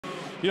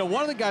You know,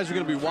 one of the guys we're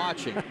going to be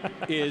watching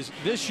is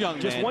this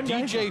young man,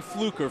 DJ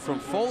Fluker from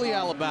Foley,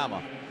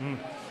 Alabama.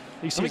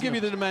 Let me give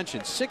you the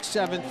dimensions.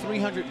 6'7",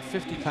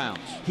 350 pounds.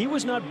 He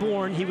was not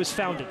born, he was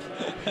founded.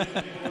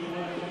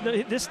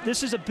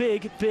 This is a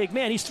big, big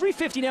man. He's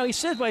 350 now. He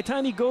says by the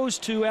time he goes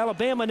to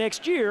Alabama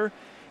next year,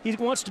 he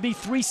wants to be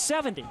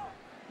 370.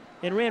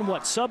 And ran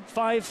what, sub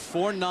 5?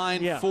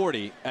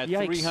 4.940 at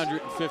Yikes.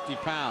 350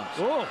 pounds.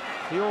 Oh,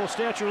 the old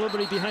Statue of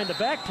Liberty behind the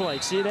back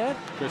plate. See that?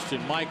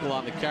 Christian Michael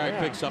on the carry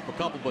picks up a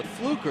couple, but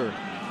Fluker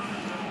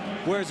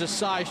wears a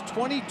size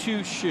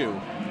 22 shoe,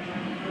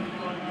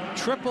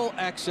 triple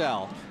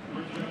XL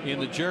in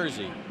the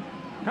jersey.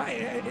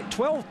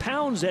 12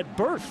 pounds at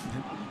birth.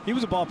 He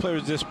was a ball player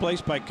who was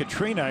displaced by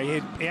Katrina.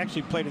 He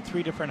actually played at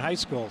 3 different high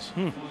schools.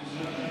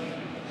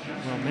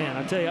 Well, man,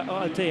 I'll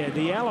tell you,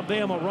 the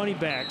Alabama running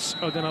backs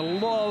are going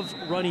to love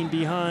running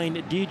behind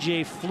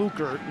DJ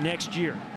Fluker next year.